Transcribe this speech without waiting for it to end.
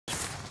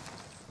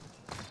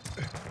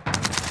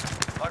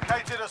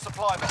Planted a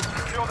supply box.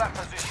 Secure that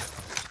position.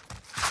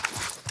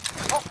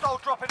 Hostile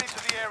dropping into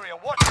the area.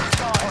 Watch the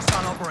side.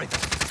 Hostile operator.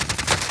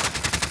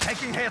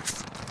 Taking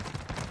hits.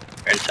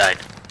 We're inside.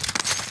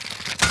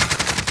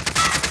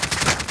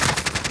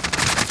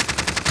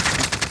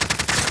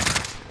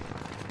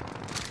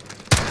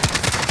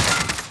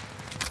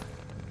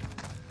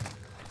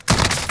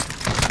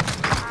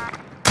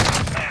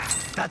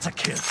 That's a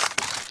kill.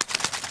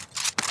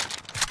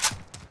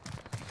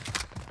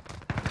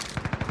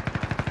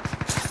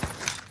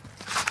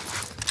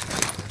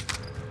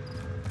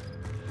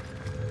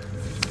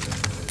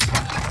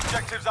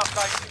 Objectives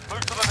updated.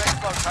 Move to the next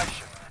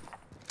location.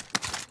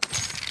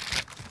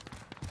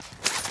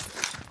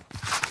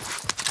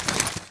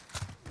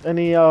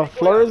 Any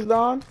floors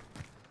down?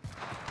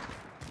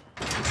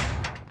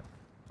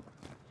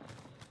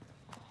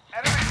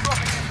 Enemies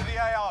dropping into the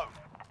AO.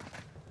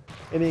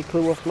 Any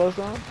clue what floors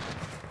down?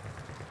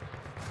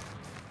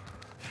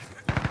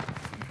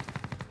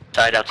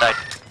 Outside.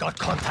 Got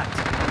contact.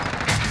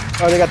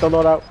 Oh, they got the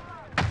loadout.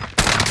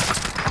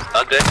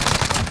 Oh, good.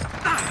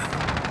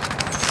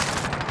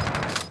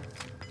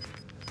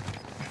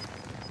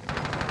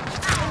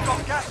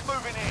 Got gas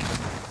moving in.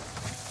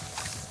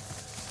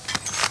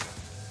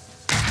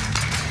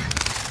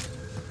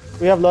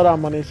 We have loadout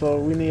money, so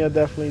we need to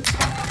definitely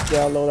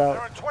get our loadout. There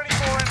are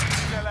 24 enemies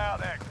still out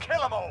there. Kill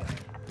them all.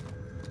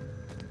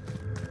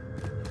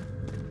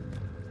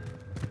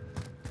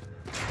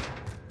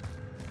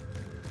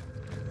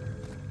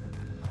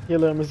 Here,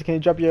 little mister, can you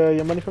drop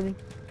your money for me?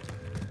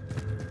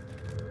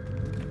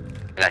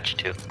 I got you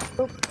too.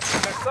 They're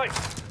safe.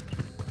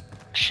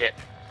 Shit.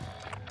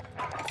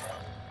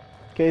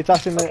 Okay, it's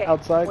tossing it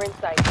outside. We're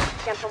inside.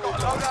 Cancel Got a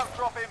movement. loadout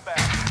drop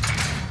inbound.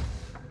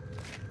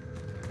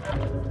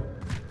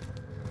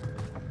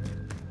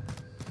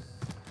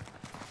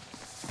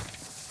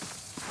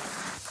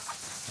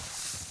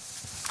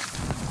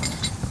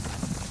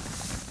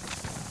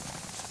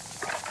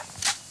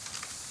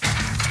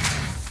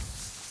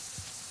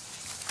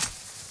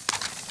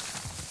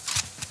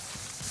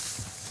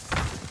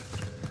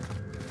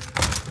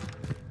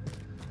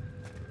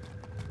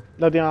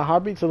 No, they're on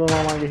heartbeat, so they're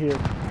no longer here.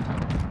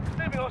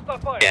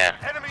 Yeah.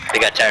 They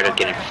got tired of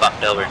getting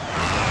fucked over.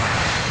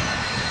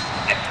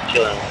 I could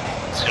kill them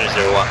as soon as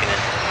they were walking in.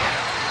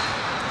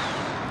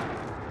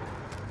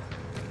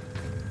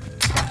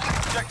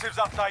 Objectives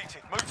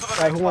updated. Move to the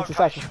Alright, next who wants the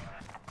location. second?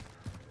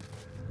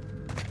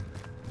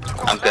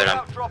 I'm good.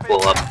 I'm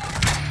full up.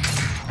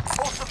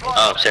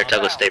 Oh,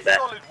 Saratoga, stay back.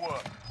 Solid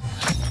work.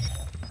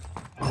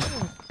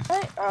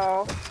 What?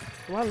 Oh.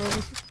 Come on, little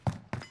mister.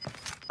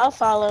 I'll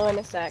follow in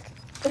a sec.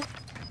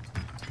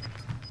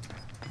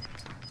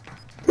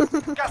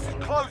 Gas is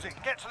closing.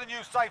 Get to the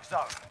new safe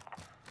zone.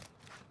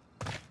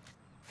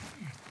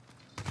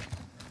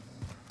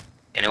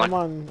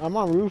 Anyone? I'm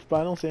on roof,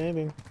 but I don't see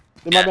anything.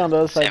 They might be on the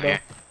other side same though.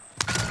 here.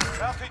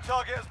 Bounty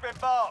target has been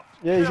marked.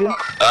 Yeah, you see him?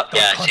 Oh,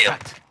 yeah, I see him.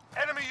 Contact.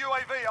 Enemy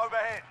UAV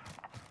overhead.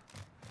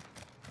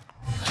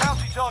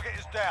 Bounty target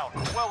is down.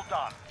 Well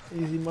done.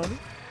 Easy money.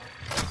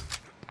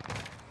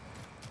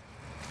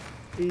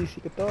 Easy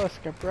que todos,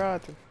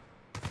 caprato.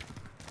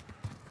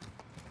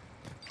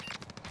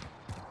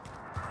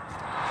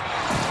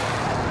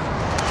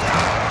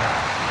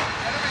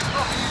 Enemy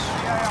dropping into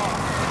the AR.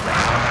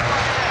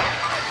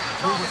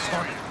 Move is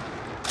spotted.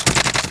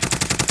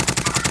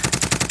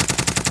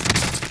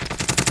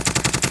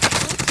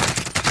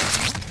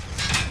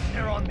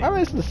 They're on me. I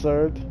recently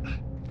served.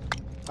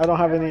 I don't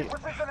have any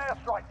Precision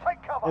airstrike.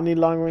 Take cover.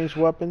 long range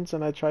weapons,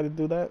 and I try to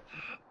do that.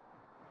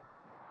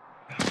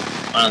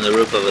 One on the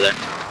roof over there.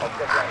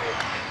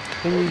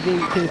 Can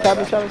you tap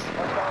me, Travis?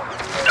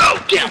 Oh,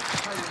 damn.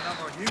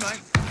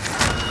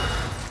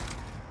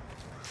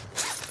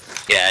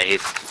 Yeah,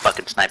 he's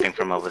fucking sniping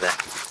from over there.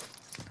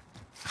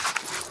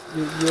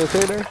 You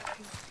okay there?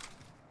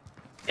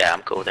 Yeah,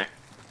 I'm cool there.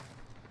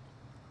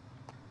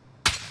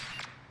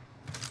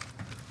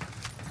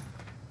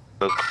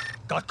 Move.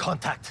 Got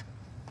contact.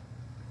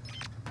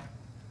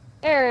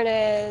 There it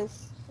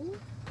is.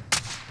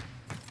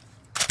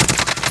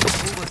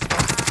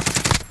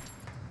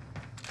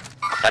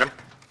 Got him?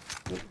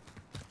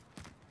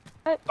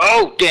 What?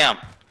 Oh, damn!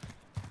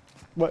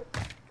 What?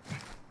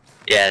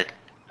 Yeah,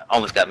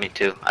 almost got me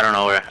too. I don't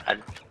know where. I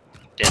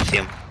didn't see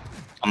him.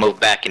 I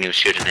moved back and he was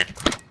shooting it.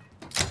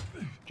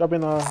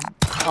 Dropping a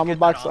armor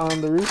box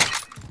on the roof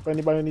for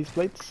anybody who needs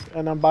plates,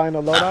 and I'm buying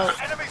a loadout.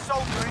 Enemy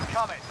soldier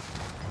incoming.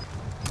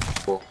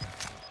 Cool.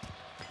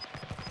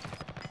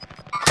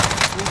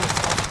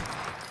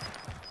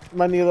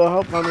 Might need a little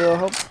help. Might need a little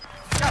help.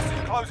 Gas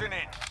is closing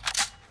in.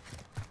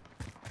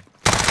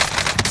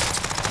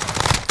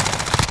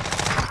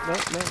 No,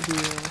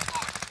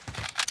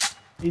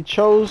 he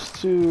chose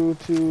to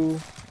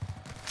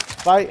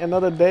fight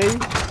another day.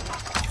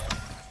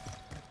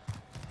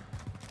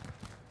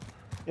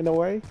 In a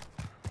way.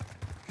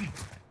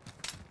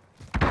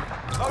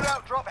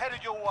 Loadout drop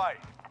headed your way.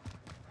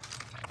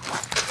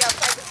 Get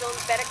outside the zone.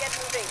 Better get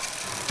moving.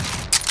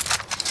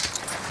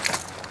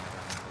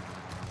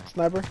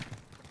 Sniper.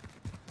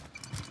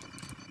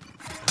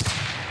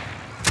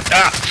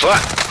 Ah,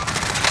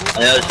 fuck!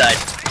 On the other side.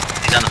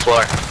 He's on the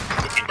floor.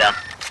 He's down.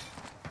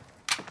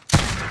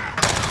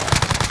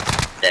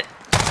 Dead.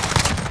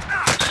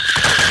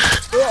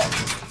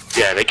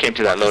 Yeah, they came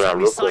to that loadout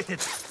real quick. Sighted.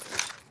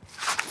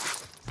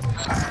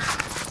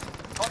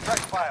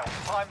 Contract failed.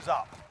 Time's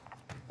up.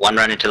 One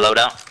running to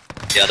loadout.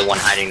 The other one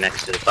hiding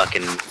next to the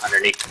fucking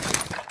underneath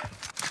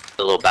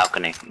the little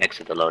balcony next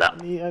to the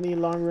loadout. I need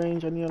long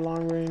range. I need a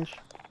long range.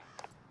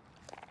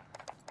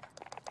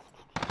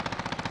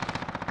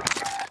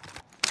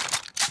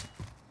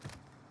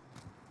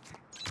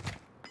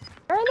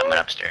 Coming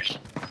upstairs.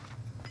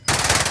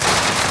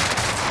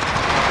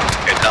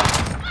 Here it comes.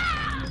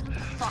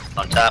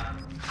 On top.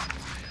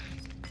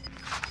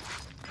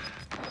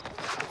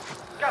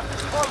 Gas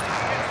is closing.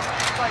 Get to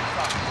the safe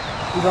zone.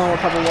 He's on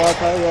top of the wall.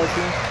 Probably. Yeah, I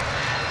see him.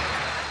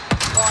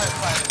 Fire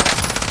sale.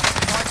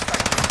 Night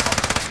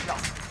station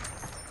shut.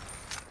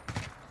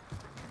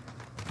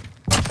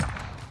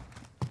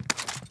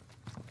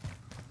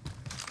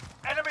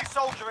 Enemy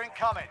soldier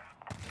incoming.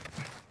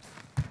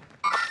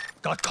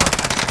 Got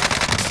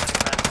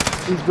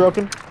contact. He's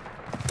broken.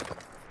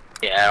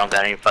 Yeah, I don't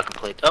got any fucking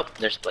plates. Oh,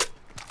 there's a plate.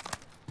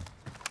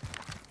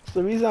 It's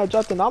the reason I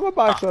dropped an armor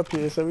box up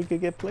here so we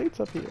could get plates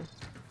up here.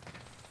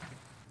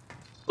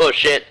 Oh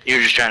shit, you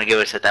were just trying to give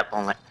us at that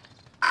moment.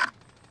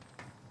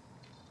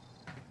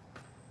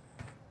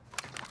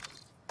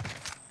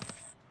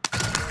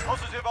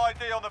 Positive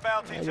ID on the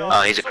bounty Okay. target.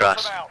 Oh, he's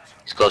across. Sort them out.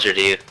 He's closer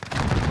to you.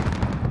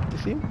 You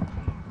see him?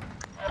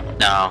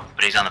 No,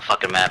 but he's on the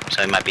fucking map,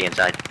 so he might be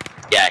inside.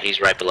 Yeah,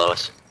 he's right below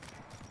us.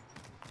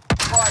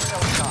 Fire sale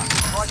done.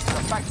 Prices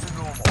are back to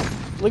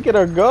normal. Look at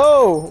her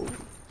go!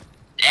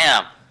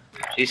 Damn.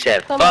 She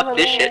said, Come fuck over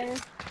this there.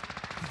 shit.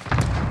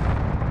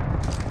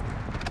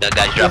 That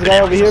guy's This dropping guy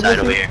in over on here, the side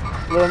over Missy? here.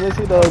 Little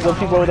Missy, the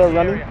people over there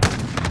running.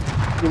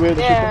 You weird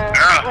the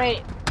Yeah. Wait.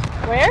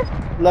 Where? people.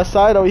 Left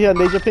side over here,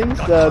 laser pings,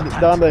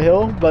 down the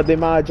hill, but they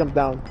might jump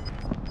down.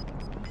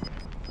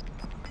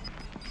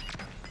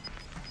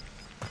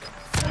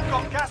 We've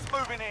got gas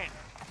moving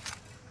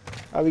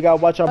in. We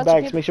gotta watch our Bunch of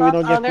backs, people make sure we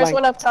don't up. get There's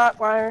one flanked. up top.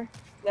 Wire.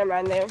 Never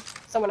mind. There.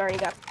 Someone already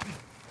got.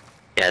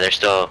 Yeah, they're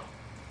still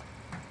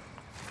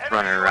Enemy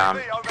running around.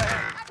 UAV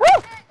overhead.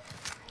 Woo!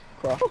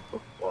 Cross.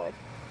 Boy.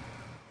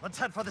 Let's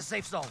head for the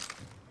safe zone.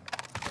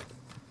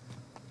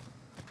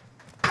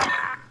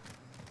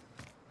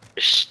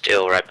 They're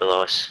still right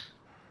below us.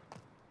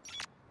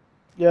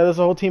 Yeah, there's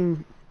a whole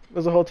team.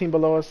 There's a whole team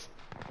below us.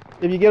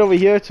 If you get over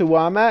here to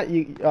where I'm at,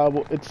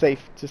 it's safe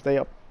to stay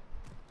up.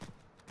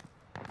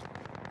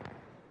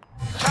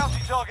 Bounty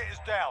target is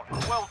down.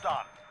 Well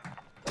done.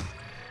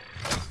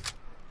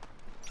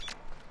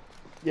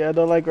 Yeah,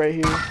 they're like right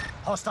here.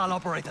 Hostile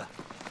operator.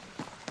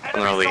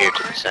 Coming over here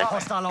to the side.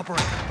 Hostile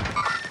operator.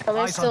 Oh,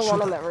 there's Eyes on still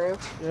one on shooter. that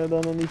roof. Yeah, they're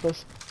underneath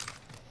us.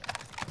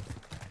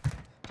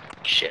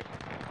 Shit.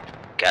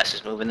 Gas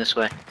is moving this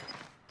way.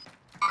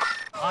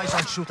 Eyes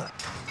on shooter.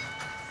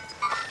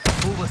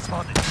 Mover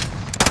spotted.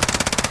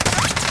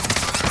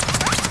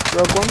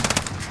 Broke one.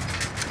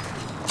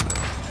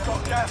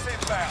 Got gas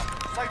inbound.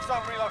 Safe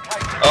zone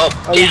relocated. Oh,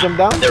 Oh, you damn. jumped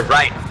down? They're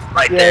right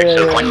Yeah, there. yeah,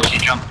 So yeah, once yeah. you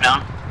jump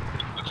down,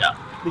 watch out.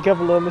 Be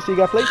careful, little Missy. You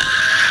got plates?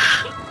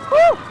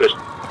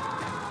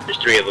 There's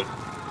three of them.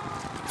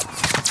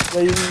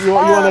 Yeah, you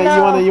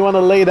wanna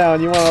lay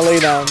down. You wanna lay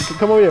down.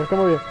 Come over here. Come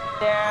over here.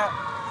 Yeah.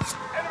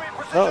 Enemy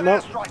precision no.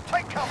 airstrike.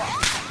 Take cover.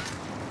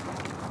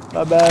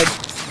 My bad.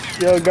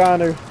 Yo,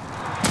 Goner.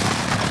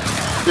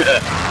 Yeah.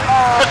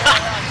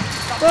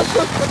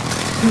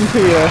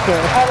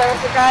 Oh,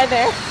 there's a guy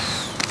there.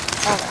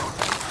 Oh,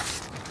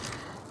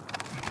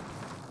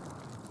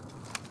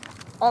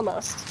 no.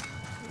 Almost.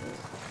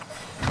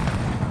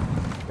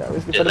 Got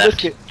risky To for the the left.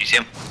 biscuit. You see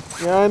him?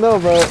 Yeah, I know,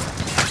 but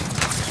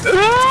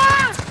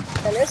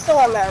And they're still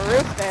on that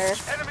roof there.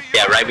 Enemy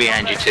Yeah, right UAV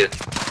behind you overhead. too.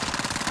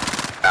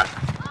 Down.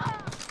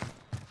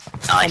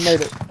 Nice.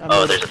 made it. I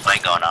Oh, made there's a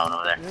fight going on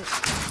over there.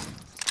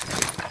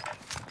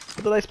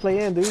 put the nice play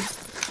in, dude.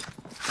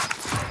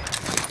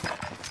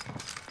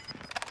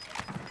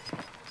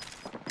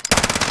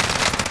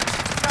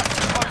 Gas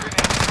is closing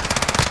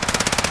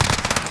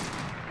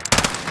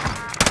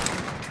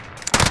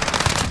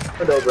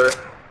in. Over.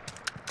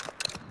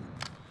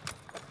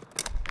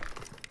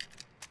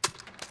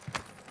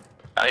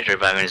 Oh, he's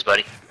reviving his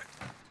buddy.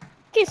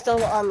 He's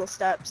still on the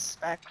steps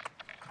back.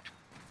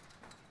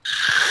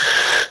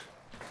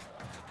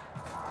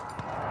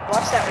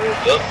 Watch that roof.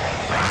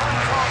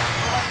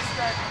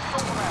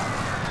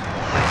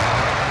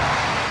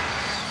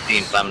 Oh, you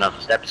can climbing up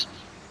the steps.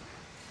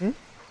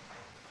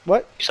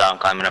 What? You saw him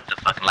climbing up the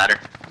fucking ladder?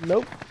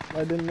 Nope,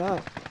 I did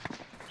not.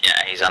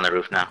 Yeah, he's on the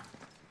roof now.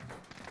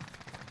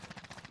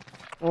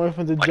 I'm waiting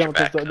for him to Watch your jump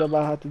because back. they're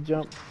about to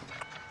jump.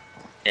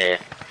 Yeah.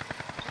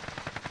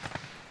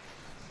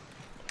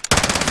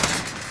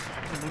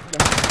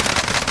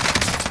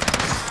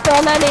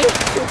 So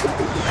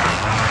many.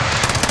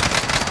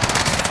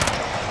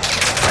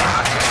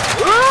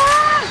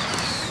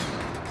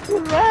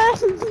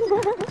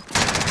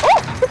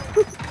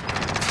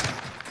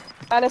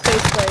 Not a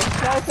safe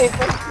place. Not a safe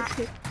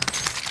place.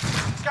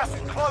 Gas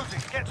is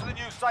closing. Get to the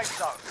new safe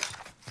zone.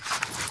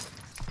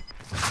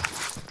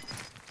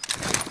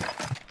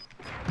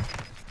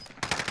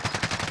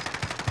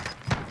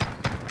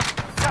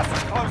 Gas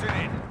is closing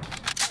in.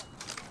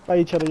 Fight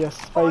each other, yes.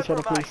 Fight each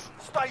other, Five remain. please.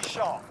 Stay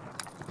sharp.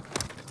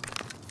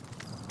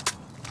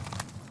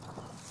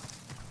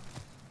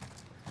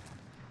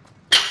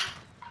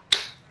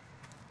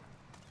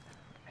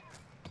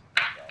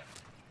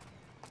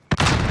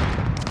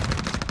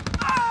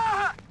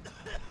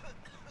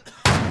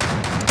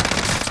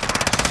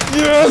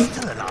 Yes!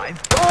 Still alive?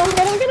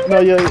 No,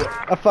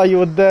 I thought you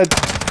were dead. No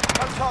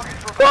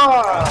targets remain.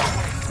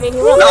 I mean, he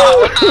will.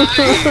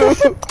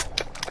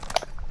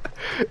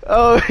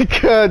 Oh my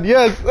god,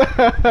 yes!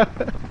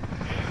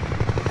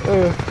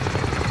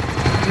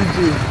 GG.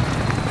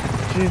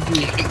 GG.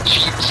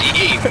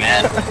 Gee,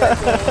 man.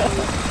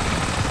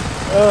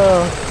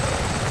 Oh.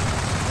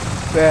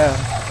 Damn.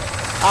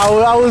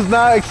 I was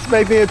not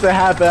expecting it to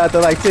happen after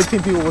like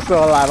 15 people were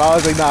still alive. I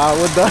was like, nah,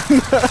 we're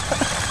done.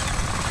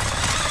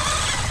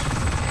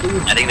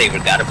 I think they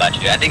forgot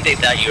about you. I think they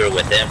thought you were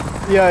with them.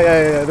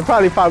 Yeah. They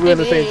probably thought we were in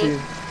the same team.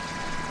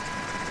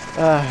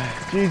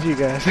 GG,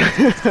 guys.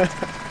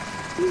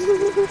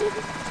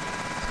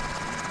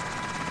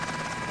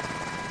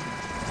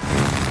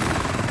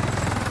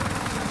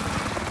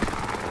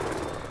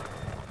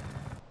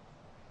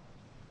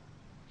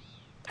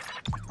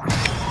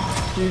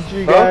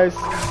 GG, guys.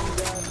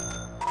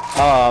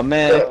 Oh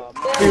man.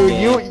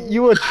 Dude,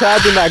 you were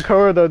trapped in that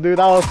corridor, dude.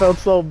 That one felt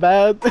so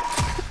bad.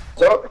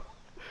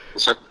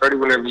 So, ready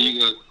whenever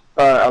you go.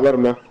 Alright, I'll let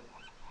him know.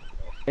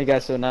 You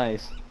guys so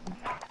nice.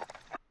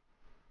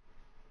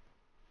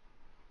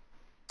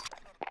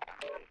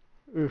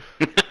 Oof.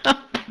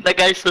 That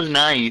guy's so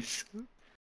nice.